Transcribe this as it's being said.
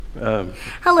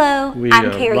Hello,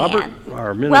 I'm Carrie Ann.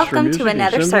 Welcome to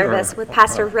another service with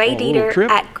Pastor Ray Dieter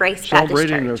at Grace Baptist Church.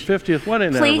 Their 50th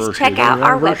wedding Please check out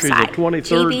our website,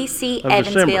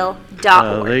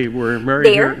 gbcevansville.org. They were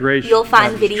married here at Grace You'll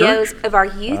find Baptist videos Church. of our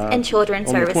youth and children's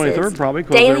On the services, 23rd probably,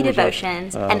 'cause daily there was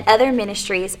devotions, and other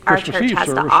ministries our Christmas church Eve has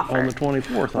to service offer. on the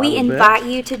 24th, We I will bet. invite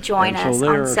you to join And us so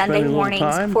on they're Sunday spending a little mornings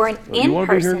time. for an You want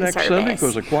to be here in-person next Sunday, 'cause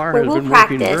service the choir where has we'll been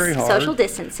working very practice hard social to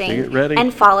distancing get ready,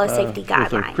 and follow safety with the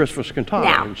guidelines. Christmas cantata.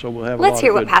 Now, And so we'll have a let's lot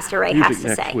hear of what good Pastor Ray music has to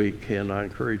next say. week, and I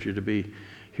encourage you to be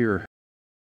here.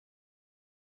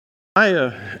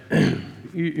 I've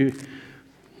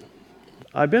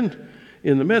been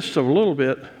in the midst of a little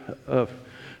bit of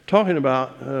talking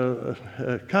about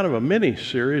kind of a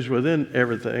mini-series within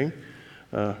everything,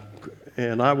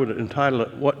 and I would entitle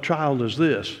it, "What Child Is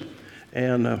This?"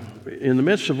 And in the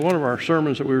midst of one of our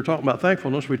sermons that we were talking about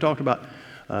thankfulness, we talked about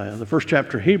the first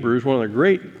chapter of Hebrews, one of the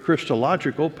great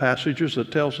Christological passages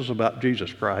that tells us about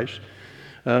Jesus Christ.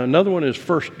 Another one is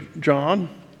 1 John,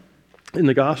 in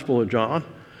the Gospel of John.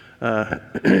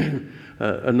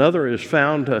 Another is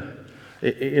found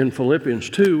in Philippians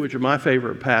 2, which is my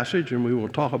favorite passage, and we will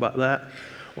talk about that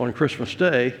on Christmas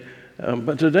Day.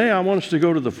 But today I want us to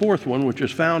go to the fourth one, which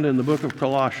is found in the book of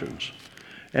Colossians.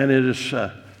 And it is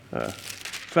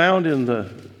found in the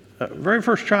very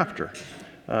first chapter.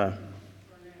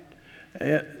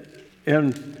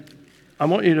 And I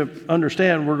want you to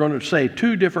understand we're going to say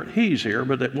two different he's here,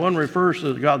 but that one refers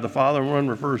to God the Father and one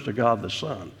refers to God the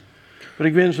Son. But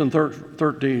it begins in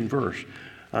 13th verse.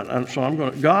 And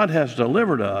so God has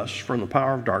delivered us from the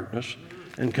power of darkness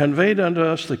and conveyed unto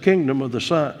us the kingdom of the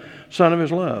Son of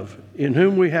his love, in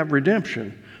whom we have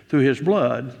redemption through his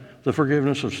blood, the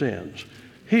forgiveness of sins.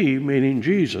 He, meaning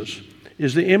Jesus,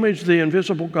 is the image of the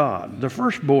invisible God, the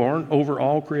firstborn over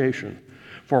all creation.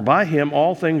 For by him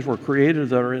all things were created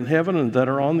that are in heaven and that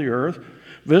are on the earth,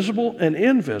 visible and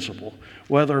invisible,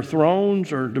 whether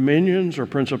thrones or dominions or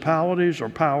principalities or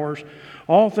powers.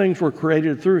 All things were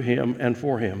created through him and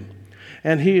for him.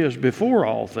 And he is before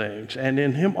all things, and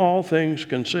in him all things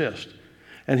consist.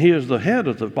 And he is the head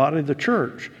of the body of the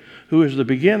church, who is the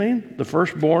beginning, the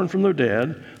firstborn from the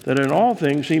dead, that in all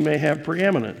things he may have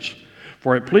preeminence.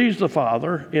 For it pleased the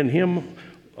Father, in him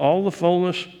all the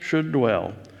fullness should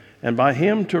dwell, and by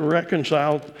him to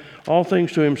reconcile all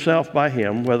things to himself by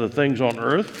him, whether things on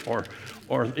earth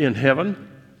or in heaven,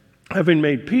 having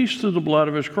made peace through the blood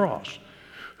of his cross.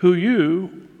 Who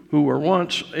were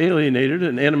once alienated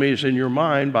and enemies in your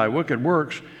mind by wicked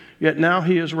works, yet now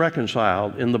he is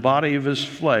reconciled in the body of his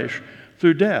flesh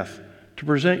through death, to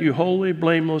present you holy,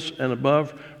 blameless, and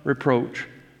above reproach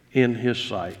in his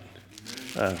sight.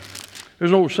 There's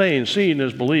an old saying, seeing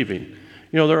is believing.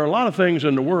 You know, there are a lot of things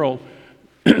in the world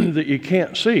that you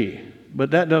can't see,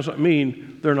 but that doesn't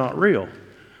mean they're not real.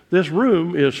 This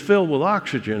room is filled with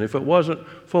oxygen. If it wasn't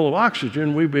full of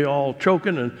oxygen, we'd be all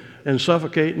choking and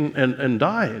suffocating and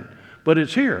dying. But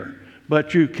it's here.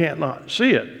 But you can't not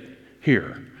see it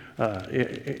here.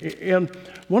 And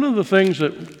one of the things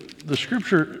that the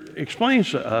Scripture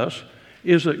explains to us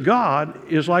is that God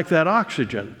is like that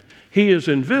oxygen. He is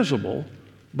invisible,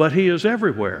 but he is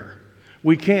everywhere.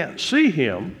 We can't see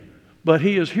him, but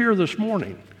he is here this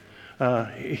morning.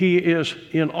 He is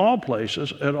in all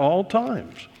places at all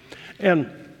times.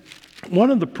 And one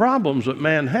of the problems that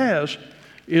man has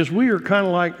is we are kind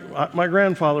of like, my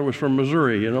grandfather was from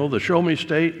Missouri, you know, the show me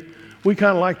state. We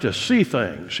kind of like to see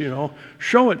things, you know.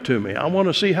 Show it to me. I want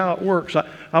to see how it works.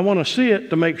 I want to see it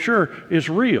to make sure it's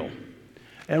real.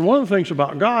 And one of the things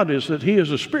about God is that he is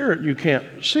a spirit. You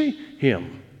can't see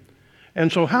him.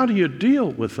 And so how do you deal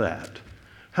with that?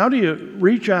 How do you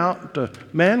reach out to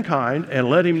mankind and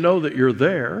let him know that you're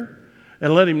there,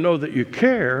 and let him know that you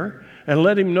care, and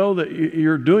let him know that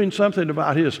you're doing something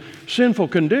about his sinful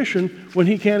condition when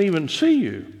he can't even see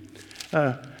you?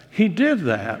 He did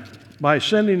that by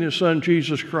sending his son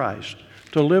Jesus Christ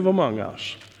to live among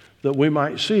us, that we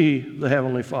might see the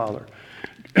Heavenly Father.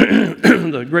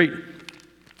 The great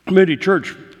Moody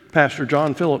Church pastor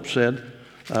John Phillips said,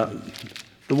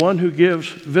 the one who gives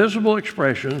visible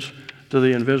expressions to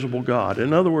the invisible God.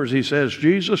 In other words, he says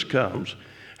Jesus comes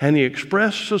and he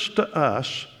expresses to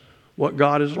us what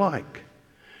God is like.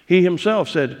 He himself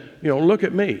said, you know, look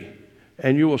at me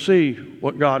and you will see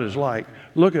what God is like.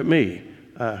 Look at me.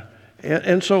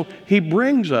 And so he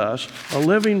brings us a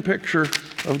living picture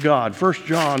of God. 1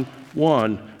 John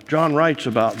 1, John writes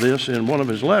about this in one of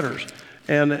his letters.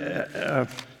 And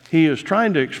he is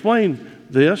trying to explain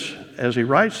this as he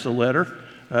writes the letter,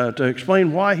 to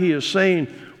explain why he is saying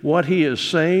what he is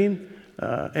saying.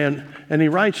 And he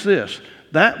writes this: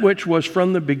 that which was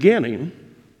from the beginning,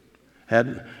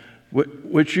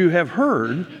 which you have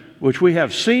heard, which we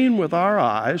have seen with our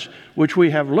eyes, which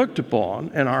we have looked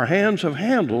upon, and our hands have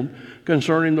handled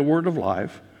concerning the word of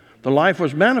life. The life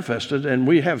was manifested, and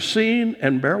we have seen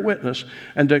and bear witness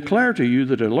and declare to you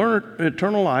that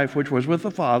eternal life, which was with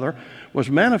the Father, was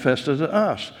manifested to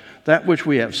us. That which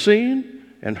we have seen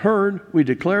and heard, we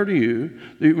declare to you,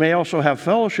 that you may also have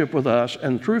fellowship with us,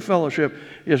 and true fellowship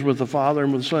is with the Father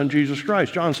and with the Son, Jesus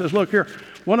Christ. John says, look here,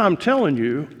 what I'm telling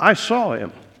you, I saw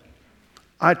him.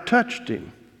 I touched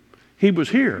him. He was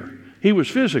here. He was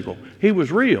physical. He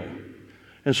was real.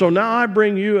 And so now I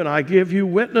bring you and I give you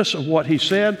witness of what he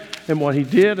said and what he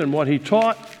did and what he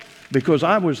taught, because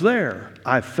I was there.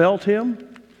 I felt him.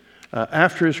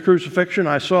 After his crucifixion,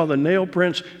 I saw the nail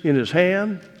prints in his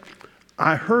hand.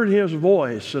 I heard his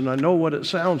voice, and I know what it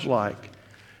sounds like.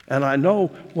 And I know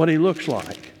what he looks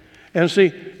like. And see,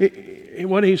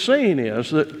 what he's saying is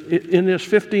that in this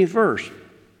 15th verse,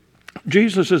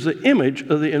 Jesus is the image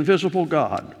of the invisible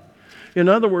God. In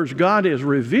other words, God is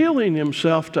revealing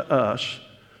himself to us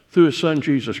through his Son,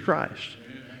 Jesus Christ.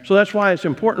 So that's why it's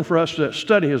important for us to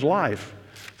study his life,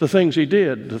 the things he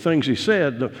did, the things he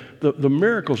said, the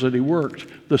miracles that he worked,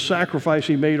 the sacrifice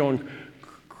he made on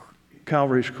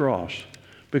Calvary's cross.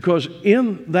 Because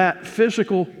in that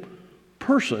physical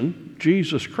person,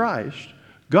 Jesus Christ,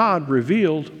 God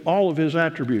revealed all of his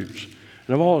attributes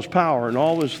and of all his power and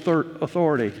all his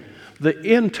authority. The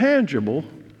intangible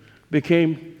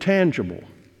became tangible.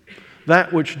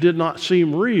 That which did not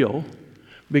seem real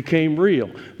became real.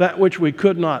 That which we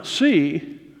could not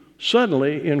see,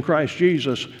 suddenly in Christ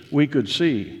Jesus we could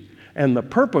see. And the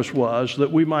purpose was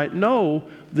that we might know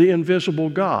the invisible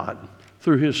God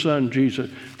through his Son,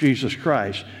 Jesus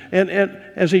Christ. And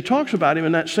as he talks about him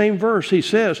in that same verse, he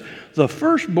says, the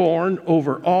firstborn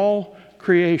over all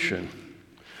creation.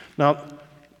 Now,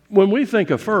 when we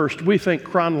think of first, we think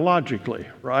chronologically,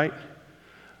 right?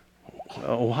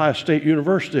 Ohio State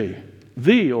University.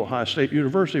 The Ohio State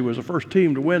University was the first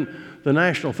team to win the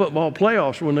National Football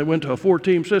Playoffs when they went to a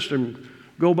 4-team system.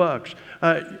 Go Bucks.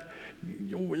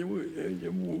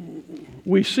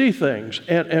 We see things,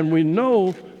 and we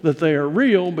know that they are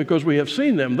real because we have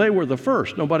seen them. They were the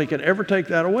first. Nobody can ever take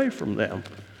that away from them.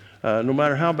 No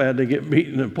matter how bad they get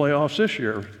beaten in the playoffs this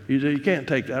year, you can't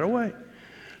take that away.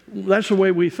 That's the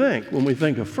way we think when we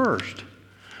think of first.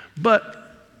 But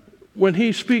when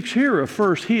he speaks here of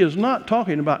first, he is not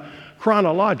talking about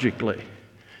chronologically.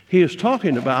 He is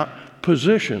talking about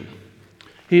position.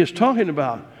 He is talking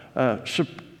about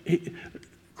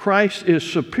Christ is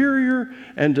superior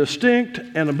and distinct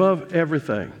and above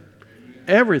everything.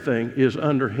 Everything is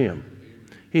under him.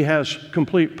 He has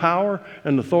complete power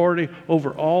and authority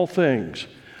over all things.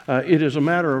 It is a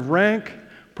matter of rank,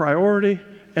 priority,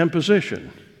 and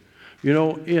position. You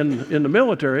know, in the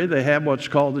military, they have what's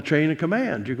called the chain of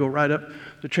command. You go right up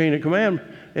the chain of command,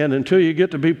 and until you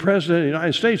get to be president of the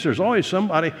United States, there's always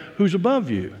somebody who's above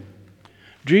you.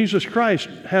 Jesus Christ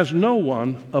has no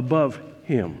one above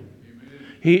him.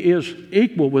 He is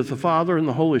equal with the Father and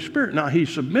the Holy Spirit. Now, he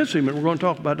submits him, and we're going to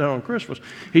talk about that on Christmas.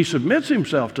 He submits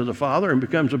himself to the Father and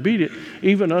becomes obedient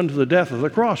even unto the death of the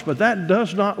cross. But that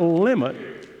does not limit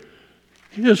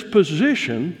his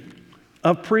position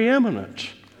of preeminence.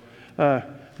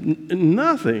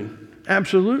 Nothing,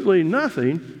 absolutely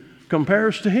nothing,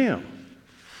 compares to him.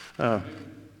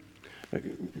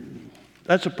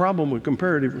 That's a problem with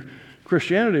comparative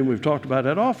Christianity, and we've talked about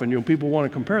that often. You know, people want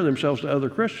to compare themselves to other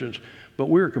Christians, but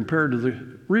we're compared to the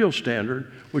real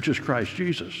standard, which is Christ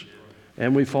Jesus,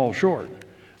 and we fall short.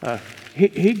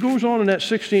 He goes on in that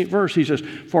 16th verse. He says,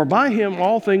 for by him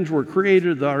all things were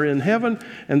created that are in heaven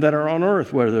and that are on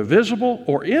earth, whether visible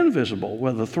or invisible,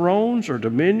 whether thrones or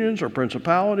dominions or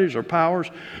principalities or powers.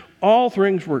 All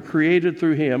things were created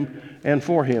through him and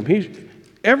for him.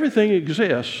 Everything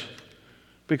exists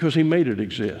because he made it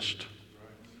exist.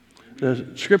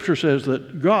 The scripture says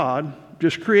that God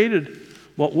just created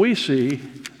what we see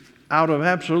out of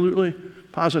absolutely,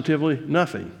 positively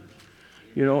nothing.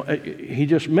 You know, he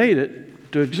just made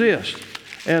it to exist.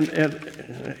 And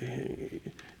it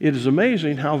is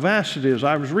amazing how vast it is.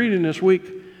 I was reading this week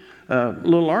a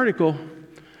little article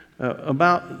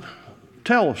about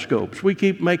telescopes. We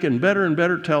keep making better and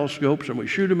better telescopes, and we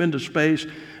shoot them into space,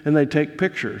 and they take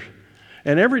pictures.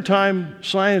 And every time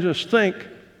scientists think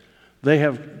they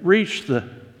have reached the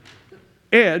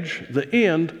edge, the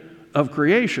end of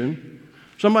creation,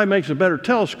 somebody makes a better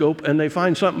telescope, and they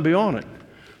find something beyond it.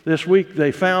 This week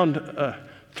they found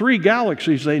 3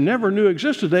 galaxies they never knew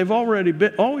existed. They've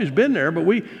always been there, but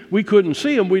we couldn't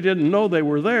see them. We didn't know they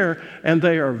were there, and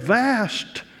they are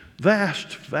vast,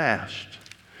 vast, vast.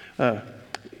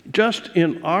 Just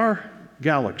in our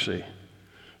galaxy,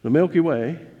 the Milky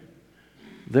Way,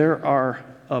 there are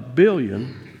 1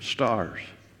 billion stars.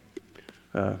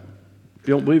 If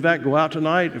you don't believe that, go out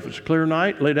tonight. If it's a clear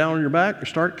night, lay down on your back and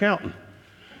start counting.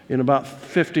 In about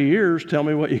 50 years, tell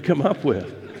me what you come up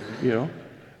with.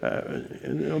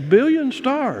 1 billion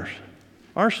stars.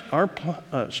 Our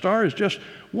star is just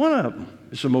one of them.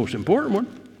 It's the most important one,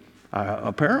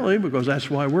 apparently, because that's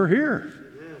why we're here.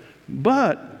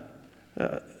 But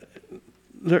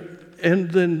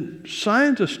and then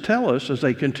scientists tell us, as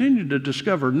they continue to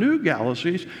discover new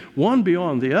galaxies, one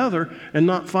beyond the other, and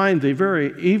not find the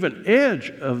very even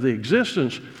edge of the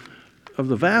existence of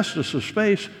the vastness of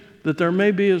space, that there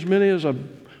may be as many as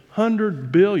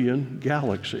 100 billion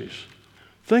galaxies.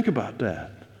 Think about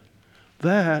that.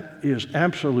 That is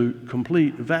absolute,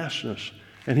 complete vastness,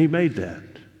 and He made that.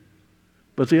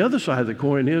 But the other side of the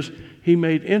coin is He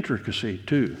made intricacy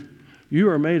too. You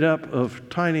are made up of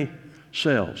tiny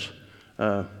cells,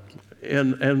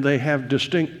 and they have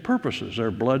distinct purposes.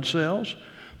 They're blood cells,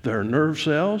 they're nerve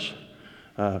cells.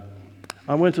 I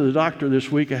went to the doctor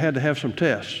this week. I had to have some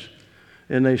tests,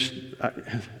 and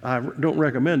I don't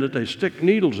recommend it. They stick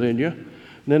needles in you,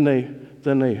 and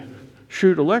then they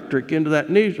shoot electric into that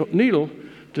needle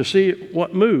to see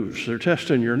what moves. They're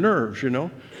testing your nerves,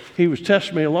 He was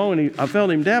testing me along, and I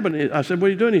felt him dabbing it. I said, "What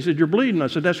are you doing?" He said, "You're bleeding." I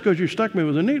said, "That's because you stuck me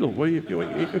with a needle. What do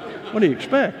you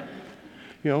expect?"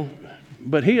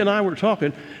 But he and I were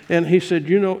talking, and he said,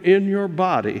 in your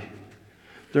body,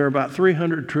 there are about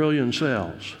 300 trillion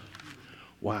cells.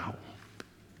 Wow.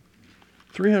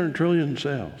 300 trillion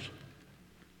cells.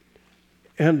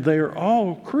 And they are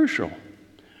all crucial.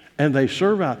 And they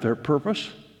serve out their purpose,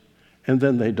 and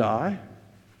then they die.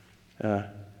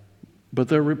 But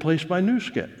they're replaced by new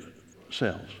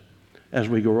cells. As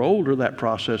we grow older, that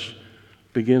process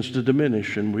begins to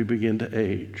diminish, and we begin to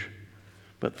age.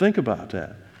 But think about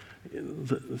that.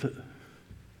 The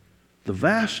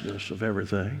vastness of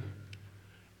everything,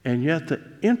 and yet the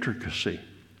intricacy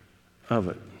of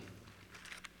it.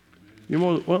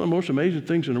 One of the most amazing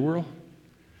things in the world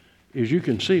is you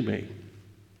can see me,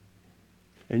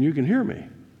 and you can hear me.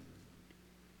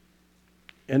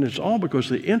 And it's all because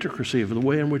of the intricacy of the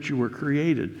way in which you were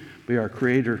created by our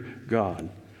Creator God.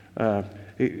 And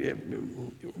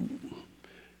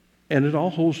it all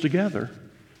holds together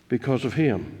because of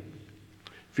Him.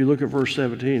 If you look at verse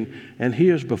 17, and He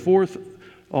is before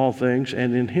all things,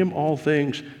 and in Him all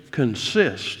things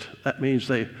consist. That means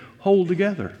they hold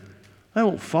together. They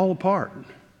won't fall apart.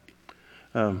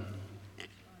 I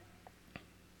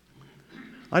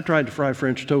tried to fry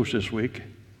French toast this week.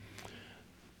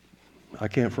 I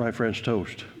can't fry French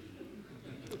toast.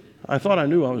 I thought I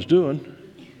knew what I was doing.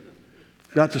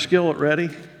 Got the skillet ready,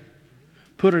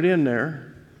 put it in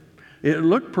there. It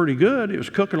looked pretty good. It was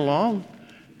cooking along.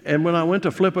 And when I went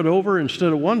to flip it over,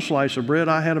 instead of one slice of bread,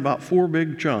 I had about 4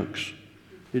 big chunks.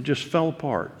 It just fell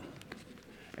apart.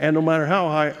 And no matter how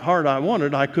hard I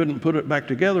wanted, I couldn't put it back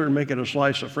together and make it a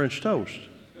slice of French toast.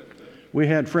 We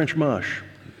had French mush.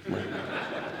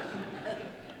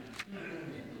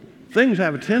 Things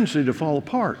have a tendency to fall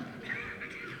apart.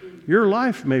 Your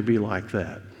life may be like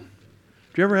that.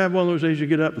 Do you ever have one of those days you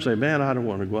get up and say, "Man, I don't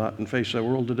want to go out and face the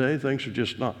world today. Things are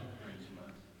just not."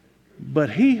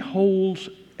 But He holds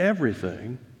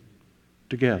everything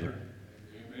together.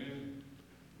 Amen.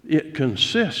 It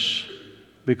consists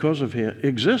because of Him,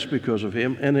 exists because of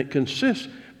Him, and it consists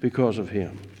because of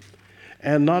Him.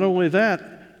 And not only that,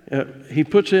 He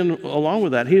puts in along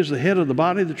with that, He is the head of the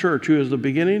body of the church, who is the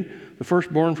beginning, the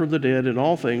firstborn from the dead. In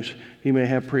all things He may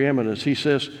have preeminence. He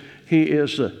says He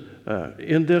is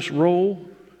in this role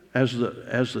as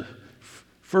the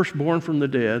firstborn from the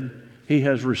dead. He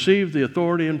has received the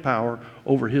authority and power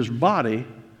over His body,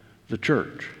 the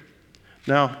church.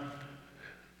 Now,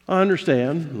 I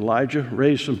understand Elijah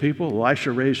raised some people,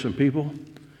 Elisha raised some people,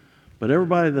 but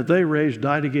everybody that they raised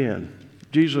died again.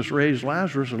 Jesus raised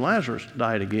Lazarus, and Lazarus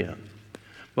died again.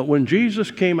 But when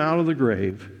Jesus came out of the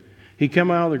grave, He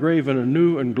came out of the grave in a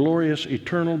new and glorious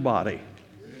eternal body,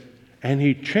 and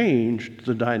He changed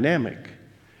the dynamic.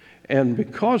 And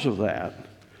because of that,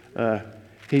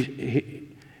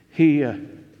 He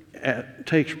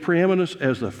takes preeminence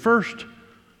as the first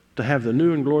to have the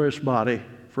new and glorious body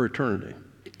for eternity.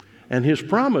 And His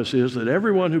promise is that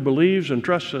everyone who believes and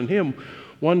trusts in Him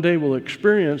one day will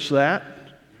experience that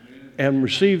and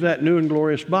receive that new and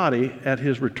glorious body at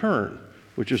His return,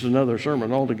 which is another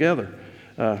sermon altogether.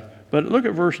 But look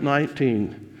at verse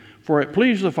 19. For it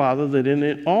pleased the Father that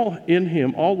in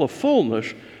Him all the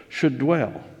fullness should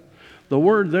dwell. The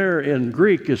word there in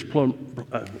Greek is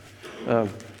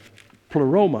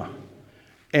pleroma,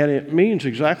 and it means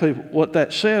exactly what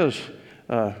that says.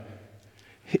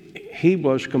 he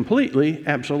was completely,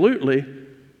 absolutely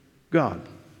God.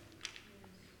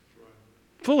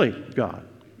 Fully God.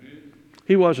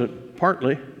 He wasn't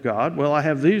partly God. Well, I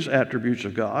have these attributes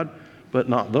of God, but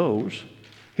not those.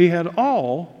 He had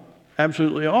all,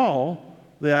 absolutely all,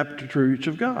 the attributes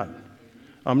of God.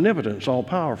 Omnipotence,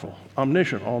 all-powerful.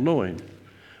 Omniscient, all-knowing.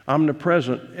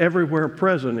 Omnipresent, everywhere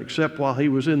present except while he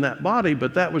was in that body,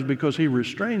 but that was because he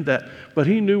restrained that. But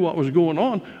he knew what was going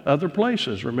on other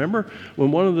places. Remember,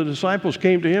 when one of the disciples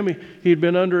came to him, he'd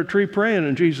been under a tree praying,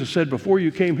 and Jesus said, before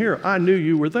you came here, I knew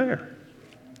you were there.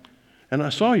 And I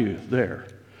saw you there.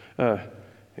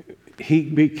 He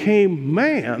became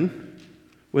man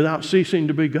without ceasing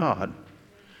to be God.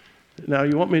 Now,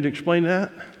 you want me to explain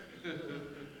that?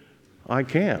 I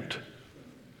can't.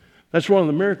 That's one of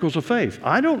the miracles of faith.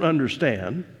 I don't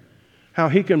understand how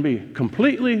he can be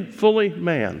completely, fully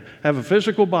man, have a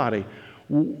physical body,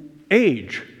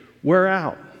 age, wear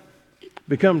out,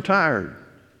 become tired,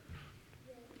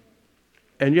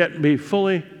 and yet be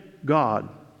fully God.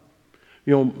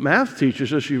 You know, math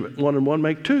teaches us you 1 and 1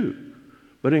 make 2.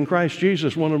 But in Christ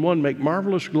Jesus, 1 and 1 make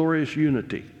marvelous, glorious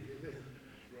unity.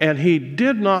 And he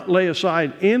did not lay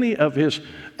aside any of his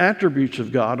attributes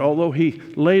of God, although he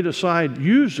laid aside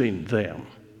using them,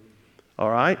 all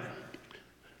right,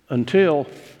 until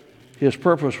his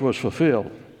purpose was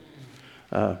fulfilled.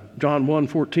 John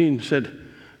 1:14 said,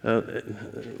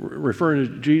 referring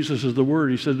to Jesus as the Word,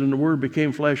 he said, and the Word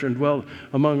became flesh and dwelt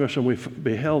among us, and we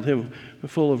beheld him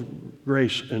full of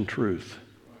grace and truth.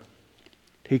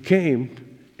 He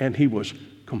came, and he was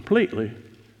completely,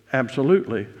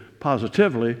 absolutely,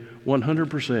 positively,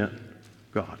 100%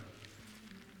 God.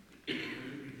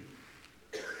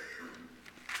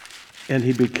 And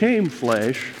he became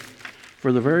flesh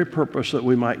for the very purpose that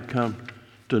we might come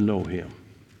to know him.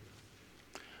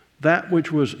 That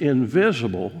which was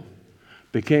invisible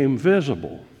became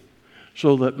visible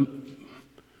so that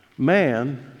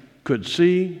man could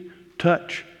see,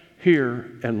 touch,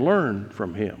 hear, and learn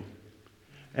from him,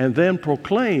 and then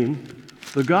proclaim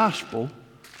the gospel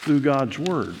through God's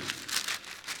word.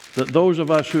 That those of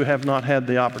us who have not had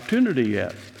the opportunity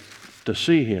yet to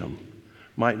see him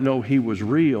might know he was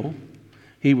real,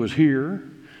 he was here,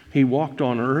 he walked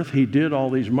on earth, he did all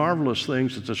these marvelous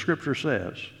things that the scripture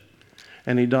says,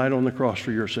 and he died on the cross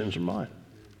for your sins and mine.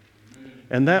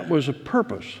 And that was a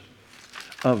purpose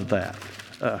of that.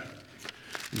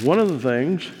 One of the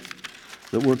things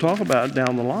that we'll talk about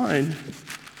down the line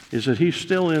is that he's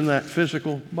still in that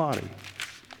physical body,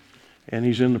 and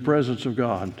he's in the presence of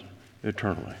God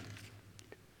eternally.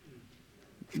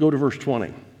 Go to verse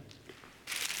 20.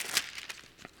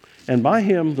 And by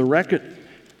him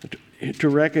to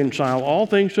reconcile all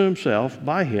things to himself,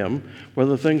 by him,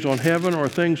 whether things on heaven or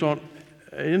things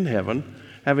in heaven,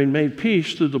 having made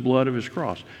peace through the blood of his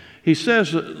cross. He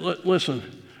says that,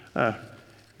 listen,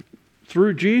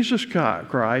 through Jesus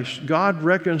Christ, God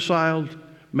reconciled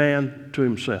man to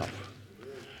himself.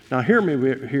 Now hear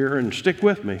me here and stick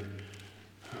with me.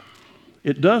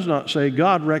 It does not say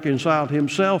God reconciled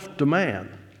himself to man.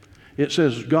 It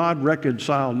says God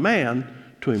reconciled man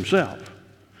to himself.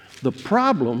 The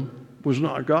problem was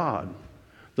not God.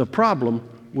 The problem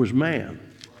was man.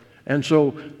 And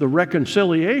so the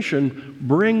reconciliation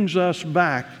brings us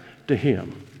back to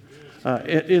him.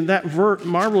 In that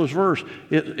marvelous verse,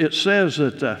 it says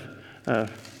that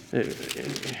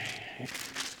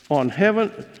on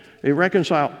heaven, he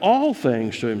reconciled all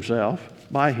things to himself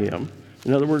by him.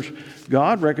 In other words,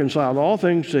 God reconciled all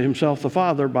things to himself the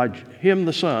Father by him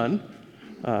the Son,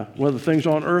 whether things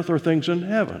on earth or things in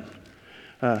heaven.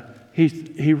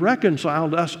 He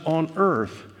reconciled us on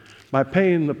earth by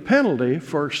paying the penalty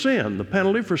for sin. The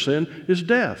penalty for sin is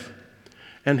death.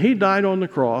 And he died on the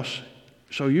cross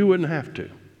so you wouldn't have to.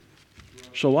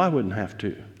 So I wouldn't have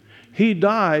to. He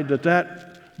died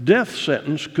that death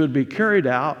sentence could be carried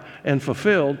out and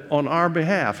fulfilled on our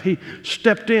behalf. He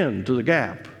stepped into the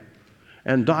gap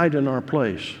and died in our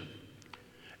place.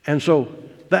 And so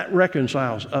that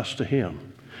reconciles us to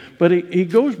him. But he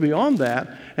goes beyond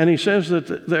that, and he says that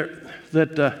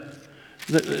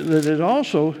it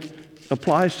also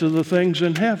applies to the things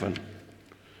in heaven.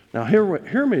 Now,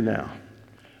 hear me now.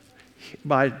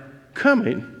 By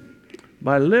coming,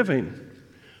 by living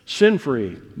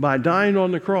sin-free, by dying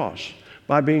on the cross,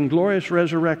 by being glorious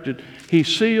resurrected, he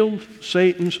sealed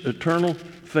Satan's eternal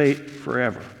fate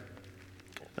forever.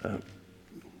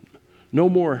 No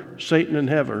more Satan in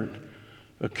heaven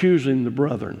accusing the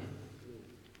brethren.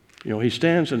 You know, he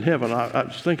stands in heaven. I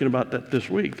was thinking about that this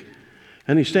week.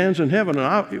 And he stands in heaven, and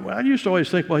I used to always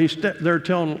think, well, he's there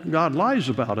telling God lies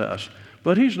about us.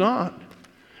 But he's not.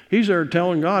 He's there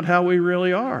telling God how we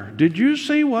really are. Did you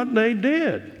see what they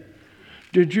did?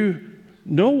 Did you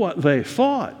know what they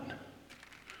thought?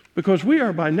 Because we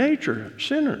are by nature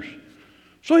sinners.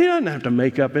 So he doesn't have to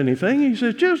make up anything. He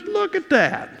says, just look at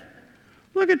that.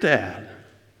 Look at that.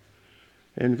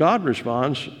 And God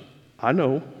responds, I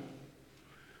know,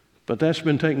 but that's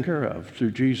been taken care of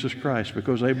through Jesus Christ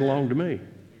because they belong to me.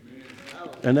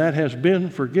 And that has been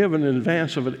forgiven in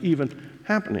advance of it even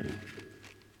happening.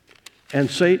 And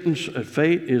Satan's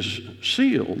fate is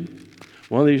sealed.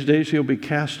 One of these days he'll be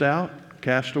cast out,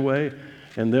 cast away,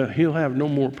 and he'll have no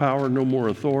more power, no more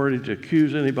authority to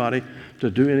accuse anybody to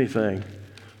do anything,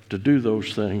 to do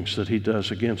those things that he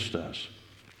does against us.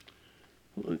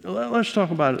 Let's talk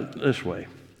about it this way.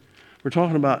 We're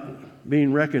talking about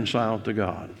being reconciled to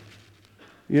God.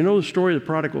 You know the story of the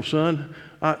prodigal son?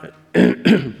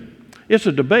 It's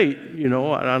a debate, and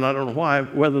I don't know why,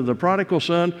 whether the prodigal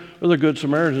son or the Good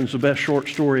Samaritan is the best short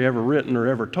story ever written or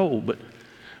ever told, but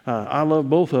I love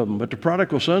both of them. But the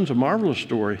prodigal son's a marvelous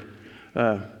story.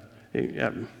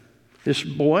 This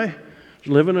boy is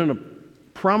living in a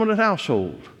prominent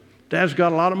household. Dad's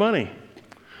got a lot of money.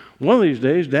 One of these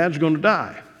days, Dad's going to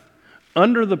die.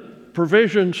 Under the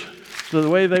provisions to the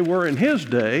way they were in his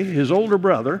day, his older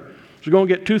brother is going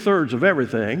to get 2/3 of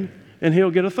everything, and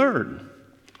he'll get 1/3.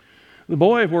 The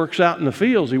boy works out in the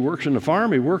fields. He works in the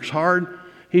farm. He works hard.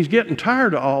 He's getting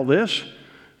tired of all this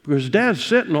because Dad's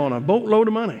sitting on a boatload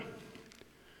of money.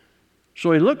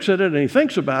 So he looks at it and he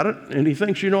thinks about it, and he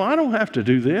thinks, I don't have to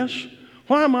do this.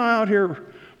 Why am I out here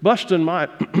busting my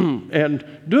and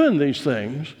doing these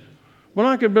things when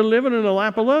I could be living in a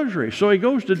lap of luxury? So he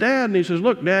goes to Dad and he says,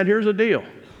 look, Dad, here's the deal.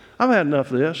 I've had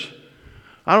enough of this.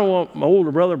 I don't want my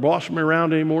older brother bossing me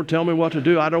around anymore, tell me what to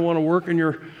do. I don't want to work in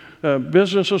your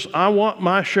businesses. I want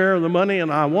my share of the money,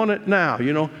 and I want it now.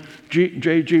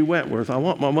 J.G. Wentworth, I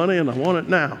want my money, and I want it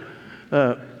now.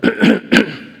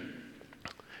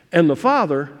 And the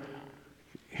father,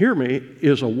 hear me,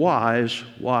 is a wise,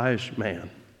 wise man.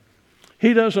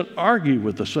 He doesn't argue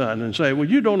with the son and say, well,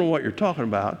 you don't know what you're talking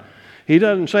about. He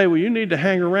doesn't say, well, you need to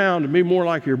hang around and be more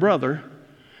like your brother.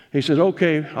 He says,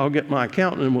 okay, I'll get my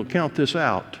accountant and we'll count this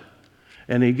out.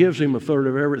 And he gives him 1/3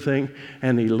 of everything,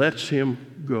 and he lets him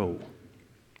go.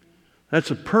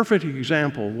 That's a perfect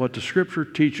example of what the Scripture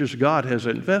teaches God has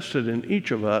invested in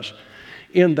each of us,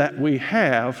 in that we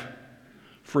have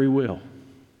free will.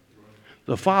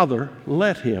 The Father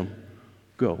let him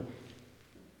go.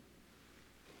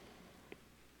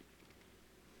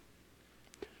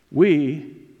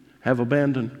 We have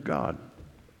abandoned God.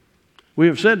 We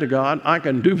have said to God, I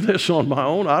can do this on my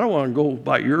own. I don't want to go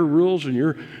by your rules and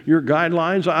your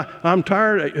guidelines. I'm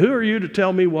tired. Who are you to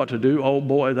tell me what to do? Oh,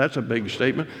 boy, that's a big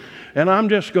statement. And I'm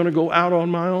just going to go out on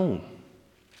my own.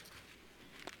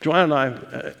 Joanne and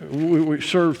I, we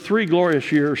served 3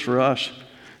 glorious years for us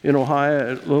in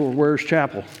Ohio at Little Wares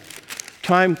Chapel.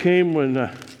 Time came when,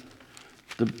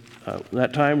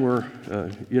 that time we're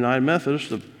United Methodist,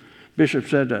 the bishop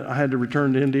said that I had to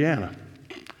return to Indiana.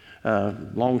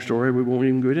 Long story, we won't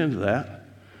even get into that.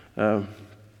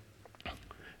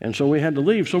 And so we had to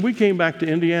leave. So we came back to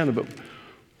Indiana. But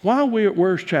while we were at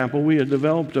Wares Chapel, we had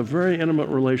developed a very intimate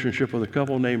relationship with a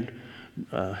couple named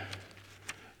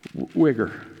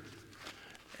Wigger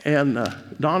and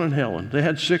Don and Helen. They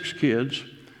had 6 kids,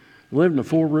 lived in a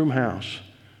 4-room house,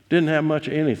 didn't have much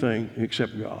of anything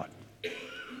except God.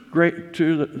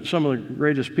 Some of the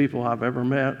greatest people I've ever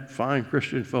met, fine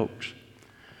Christian folks.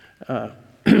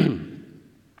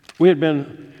 We had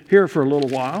been here for a little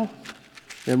while,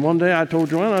 and one day I told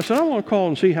Joanne, I said, I want to call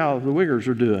and see how the Wiggers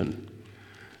are doing.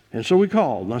 And so we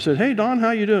called, and I said, hey, Don, how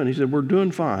you doing? He said, we're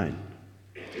doing fine.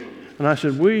 And I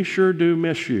said, we sure do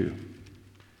miss you.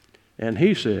 And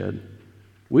he said,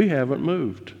 we haven't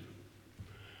moved.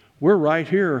 We're right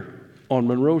here on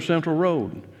Monroe Central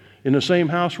Road, in the same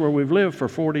house where we've lived for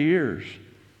 40 years.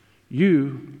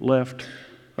 You left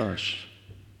us.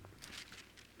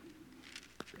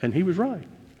 And he was right.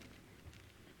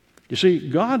 You see,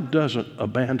 God doesn't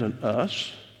abandon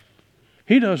us.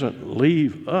 He doesn't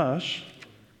leave us.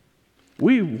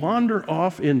 We wander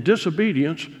off in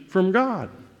disobedience from God.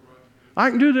 I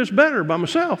can do this better by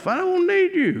myself. I don't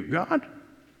need you, God.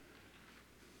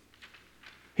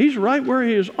 He's right where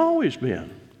he has always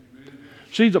been.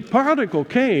 See, the prodigal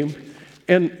came,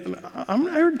 and I'm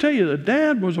here to tell you, the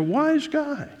dad was a wise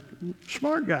guy,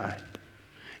 smart guy.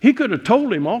 He could have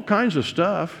told him all kinds of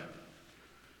stuff.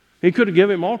 He could have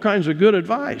given him all kinds of good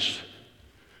advice,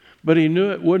 but he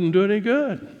knew it wouldn't do any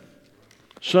good.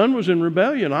 Son was in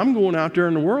rebellion. I'm going out there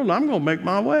in the world, and I'm going to make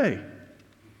my way.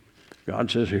 God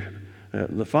says here,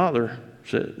 the Father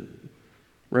said,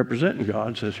 representing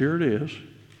God, says, here it is.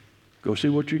 Go see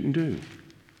what you can do.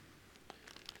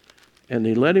 and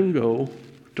he let him go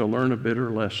to learn a bitter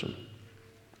lesson.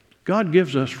 God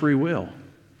gives us free will,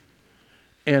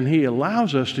 and he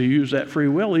allows us to use that free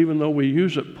will even though we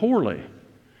use it poorly.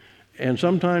 And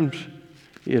sometimes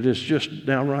it is just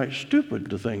downright stupid,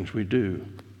 the things we do.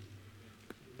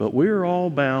 But we're all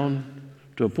bound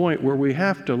to a point where we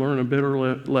have to learn a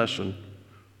bitter lesson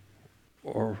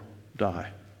or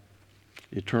die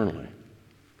eternally.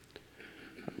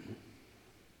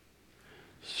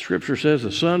 Scripture says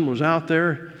the son was out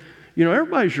there. You know,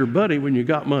 everybody's your buddy when you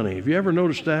got money. Have you ever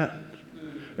noticed that?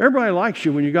 Everybody likes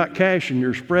you when you got cash and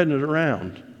you're spreading it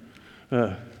around.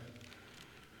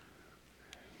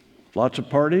 Lots of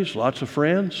parties, lots of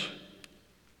friends.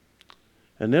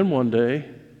 And then one day,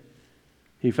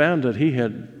 he found that he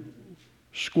had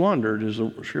squandered, is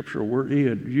the scriptural word. He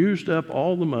had used up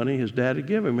all the money his dad had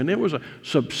given him. And it was a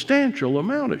substantial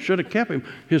amount. It should have kept him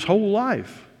his whole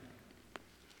life.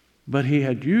 But he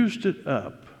had used it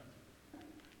up.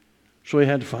 So he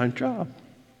had to find a job.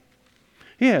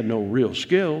 He had no real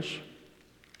skills.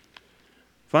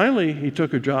 Finally, he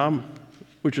took a job,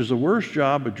 which is the worst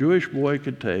job a Jewish boy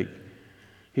could take.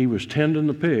 He was tending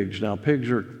the pigs. Now, pigs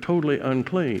are totally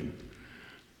unclean.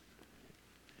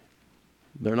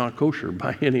 They're not kosher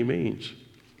by any means.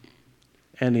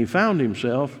 And he found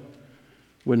himself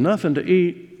with nothing to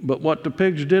eat but what the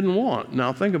pigs didn't want.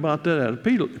 Now, think about that. A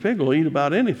pig will eat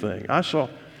about anything.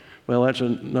 Well, that's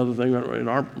another thing in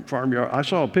our farmyard. I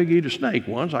saw a pig eat a snake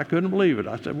once. I couldn't believe it.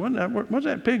 I said, what's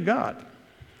that pig got?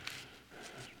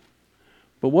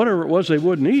 But whatever it was they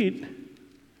wouldn't eat,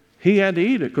 he had to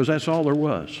eat it because that's all there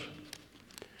was.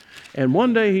 And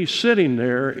one day he's sitting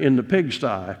there in the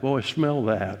pigsty. Boy, smell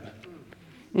that.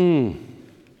 And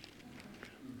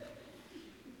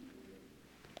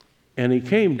he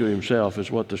came to himself, is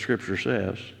what the scripture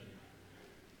says.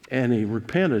 And he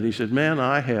repented. He said, man,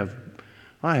 I have,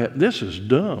 this is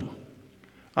dumb.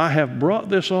 I have brought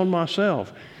this on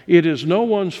myself. It is no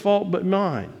one's fault but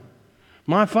mine.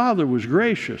 My father was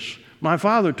gracious. My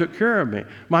father took care of me.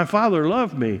 My father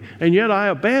loved me. And yet I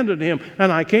abandoned him.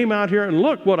 And I came out here and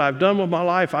look what I've done with my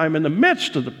life. I'm in the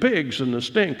midst of the pigs and the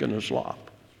stink and the slop.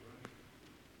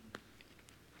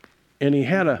 And he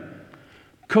had a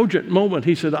cogent moment.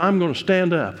 He said, I'm going to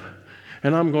stand up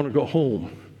and I'm going to go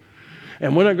home.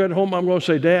 And when I get home, I'm going to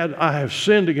say, Dad, I have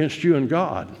sinned against you and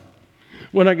God.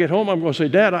 When I get home, I'm going to say,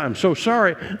 Dad, I'm so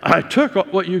sorry. I took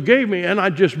what you gave me and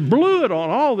I just blew it on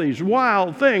all these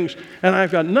wild things and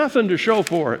I've got nothing to show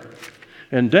for it.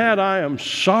 And Dad, I am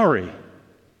sorry.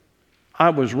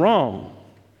 I was wrong.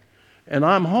 And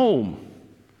I'm home.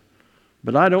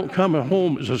 But I don't come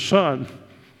home as a son.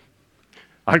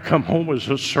 I come home as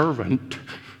a servant.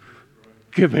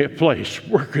 Give me a place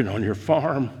working on your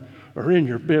farm or in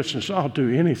your business. I'll do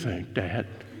anything, Dad.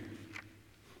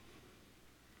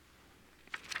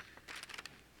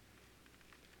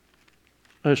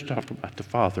 Let's talk about the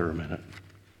father a minute.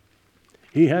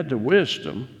 He had the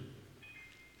wisdom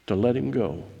to let him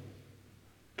go,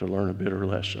 to learn a bitter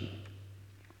lesson.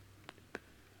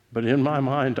 But in my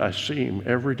mind, I see him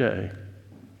every day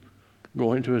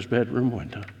going to his bedroom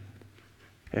window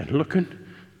and looking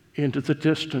into the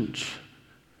distance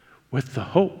with the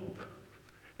hope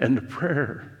and the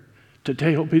prayer,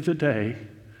 today will be the day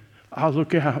I'll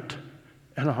look out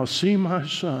and I'll see my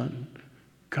son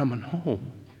coming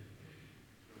home.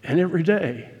 And every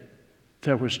day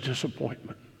there was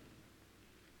disappointment.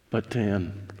 But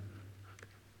then,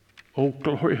 oh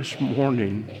glorious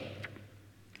morning,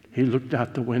 he looked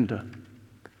out the window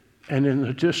and in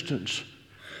the distance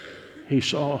he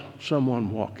saw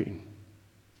someone walking.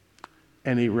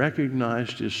 And he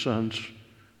recognized his son's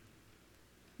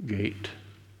gait.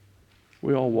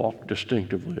 We all walk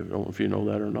distinctively. I don't know if you know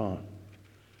that or not.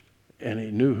 And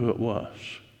he knew who it was.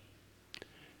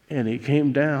 And he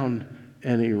came down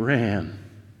and he ran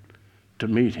to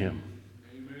meet him.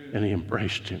 Amen. And he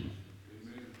embraced him.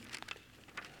 Amen.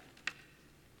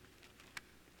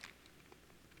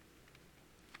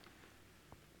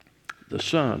 The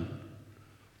son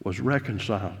was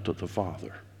reconciled to the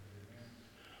father.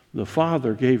 The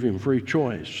father gave him free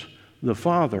choice. The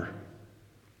father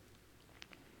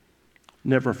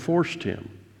never forced him.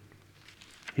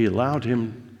 He allowed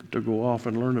him to go off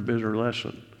and learn a bitter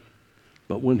lesson.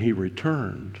 But when he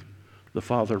returned, the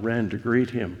father ran to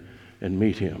greet him and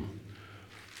meet him.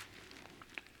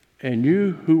 And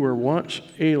you who were once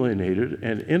alienated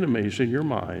and enemies in your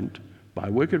mind by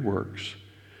wicked works,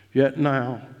 yet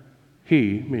now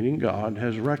he, meaning God,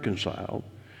 has reconciled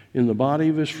in the body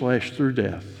of his flesh through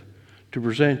death to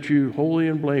present you holy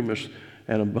and blameless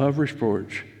and above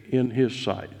reproach in his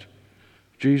sight.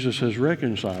 Jesus has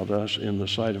reconciled us in the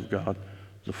sight of God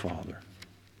the Father.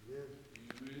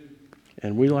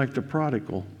 And we, like the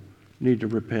prodigal, need to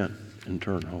repent and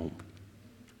turn home.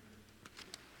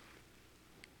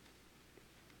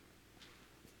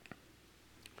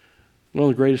 One of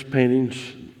the greatest paintings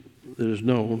that is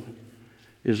known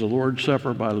is the Lord's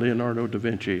Supper by Leonardo da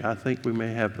Vinci. I think we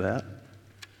may have that.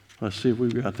 Let's see if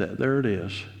we've got that. There it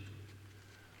is.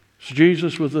 It's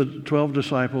Jesus with the 12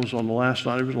 disciples on the last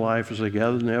night of his life as they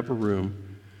gathered in the upper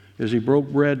room, as he broke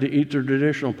bread to eat their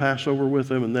traditional Passover with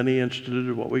them, and then he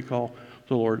instituted what we call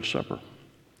the Lord's Supper.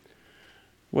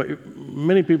 What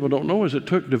many people don't know is it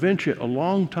took Da Vinci a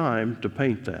long time to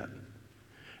paint that.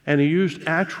 And he used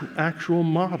actual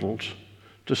models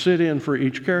to sit in for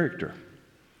each character.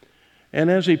 And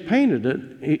as he painted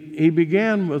it, he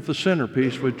began with the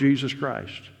centerpiece with Jesus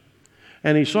Christ.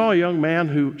 And he saw a young man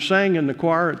who sang in the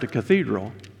choir at the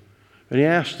cathedral. And he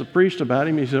asked the priest about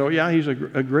him. He said, oh yeah, he's a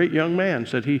great young man.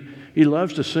 Said he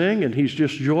loves to sing and he's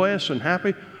just joyous and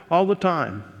happy all the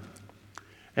time.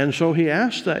 And so he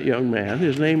asked that young man,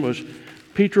 his name was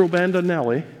Pietro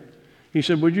Bandinelli. He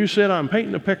said, would you sit? I'm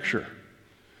painting a picture.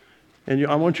 And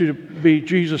I want you to be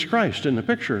Jesus Christ in the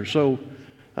picture. So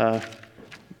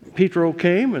Pietro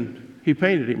came and he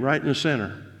painted him right in the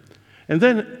center. And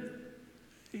then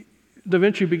Da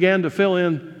Vinci began to fill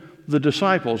in the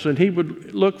disciples, and he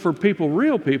would look for people,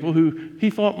 real people, who he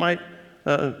thought might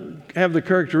have the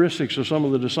characteristics of some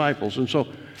of the disciples. And so,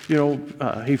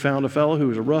 he found a fellow who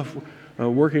was a rough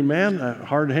working man,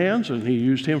 hard hands, and he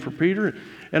used him for Peter.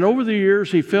 And over the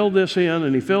years, he filled this in,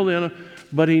 and he filled in,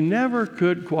 but he never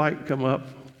could quite come up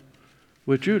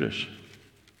with Judas.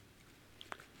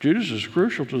 Judas is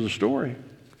crucial to the story.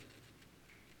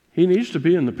 He needs to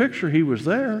be in the picture. He was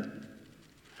there.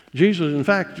 Jesus, in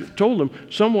fact, told them,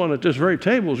 someone at this very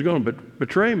table is going to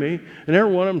betray me. And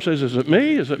every one of them says, is it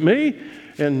me? Is it me?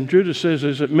 And Judas says,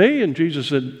 is it me? And Jesus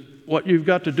said, what you've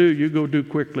got to do, you go do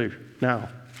quickly now.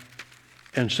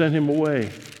 And sent him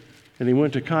away. And he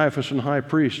went to Caiaphas and high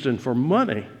priest, and for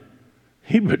money,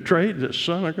 he betrayed the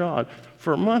Son of God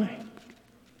for money.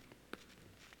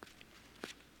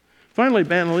 Finally,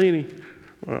 Bandinelli,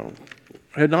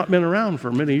 had not been around for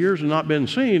many years and not been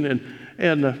seen,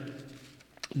 and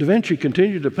Da Vinci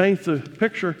continued to paint the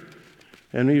picture,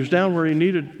 and he was down where he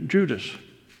needed Judas.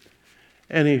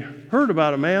 And he heard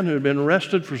about a man who had been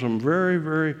arrested for some very,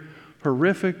 very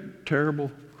horrific,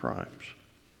 terrible crimes.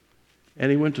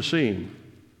 And he went to see him.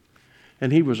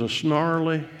 And he was a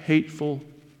snarly, hateful,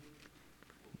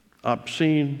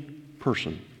 obscene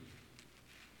person.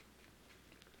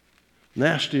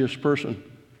 Nastiest person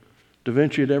Da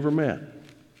Vinci had ever met.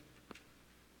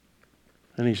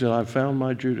 And he said, I've found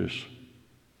my Judas.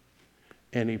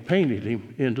 And he painted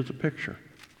him into the picture.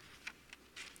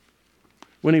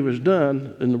 When he was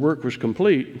done and the work was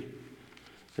complete,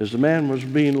 as the man was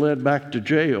being led back to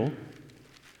jail,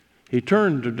 he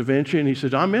turned to Da Vinci and he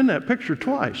said, I'm in that picture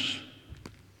twice.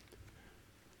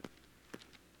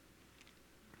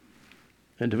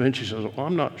 And Da Vinci says, well,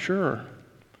 I'm not sure.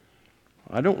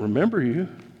 I don't remember you.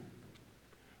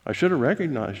 I should have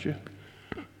recognized you.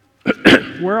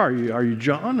 Where are you? Are you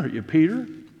John? Are you Peter?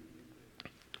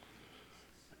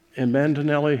 And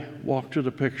Bandinelli walked to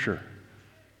the picture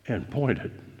and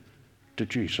pointed to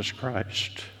Jesus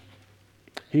Christ.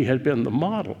 He had been the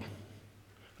model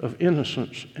of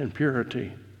innocence and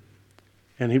purity,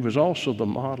 and he was also the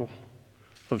model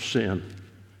of sin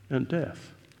and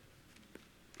death.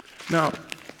 Now,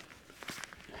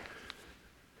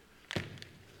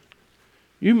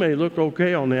 you may look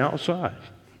okay on the outside,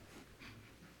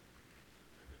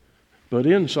 but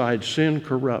inside sin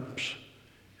corrupts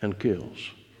and kills.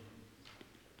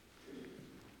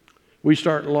 We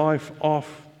start life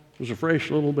off as a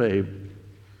fresh little babe.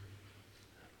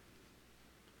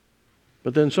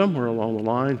 But then somewhere along the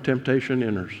line, temptation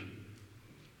enters.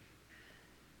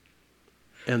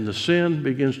 And the sin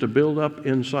begins to build up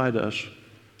inside us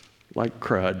like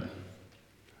crud.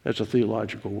 That's a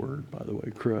theological word, by the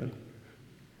way, crud.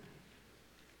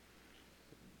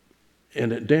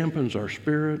 And it dampens our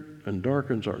spirit and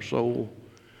darkens our soul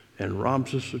and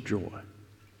robs us of joy.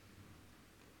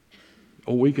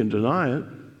 Oh, we can deny it.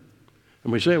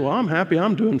 And we say, well, I'm happy,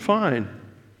 I'm doing fine.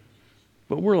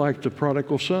 But we're like the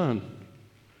prodigal son.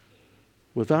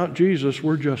 Without Jesus,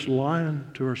 we're just lying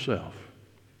to ourselves.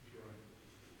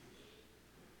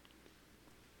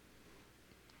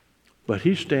 But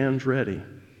he stands ready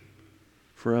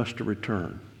for us to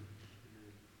return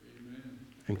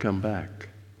and come back.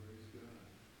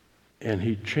 And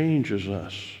he changes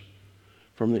us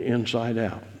from the inside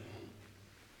out.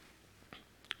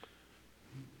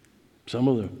 Some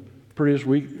of the prettiest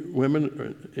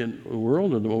women in the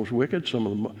world are the most wicked. Some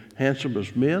of the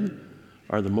handsomest men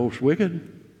are the most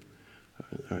wicked.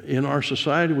 In our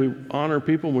society, we honor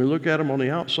people and we look at them on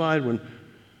the outside when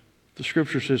the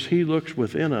Scripture says He looks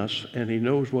within us and He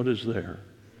knows what is there.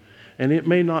 And it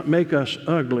may not make us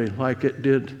ugly like it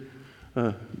did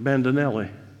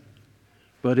Bandinelli,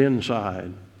 but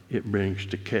inside it brings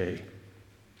decay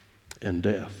and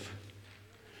death.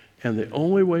 And the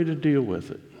only way to deal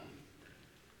with it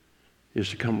is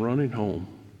to come running home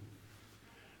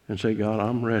and say, God,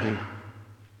 I'm ready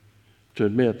to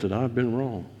admit that I've been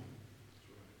wrong.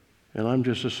 And I'm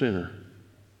just a sinner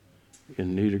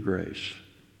in need of grace.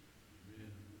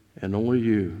 And only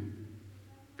you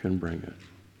can bring it.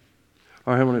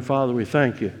 Our Heavenly Father, we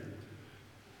thank you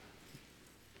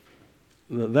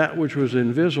that that which was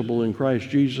invisible in Christ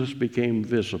Jesus became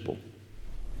visible.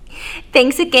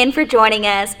 Thanks again for joining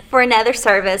us for another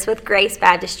service with Grace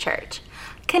Baptist Church.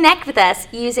 Connect with us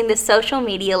using the social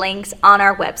media links on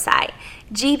our website,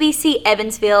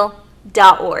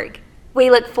 gbcevansville.org.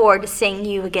 We look forward to seeing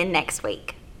you again next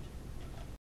week.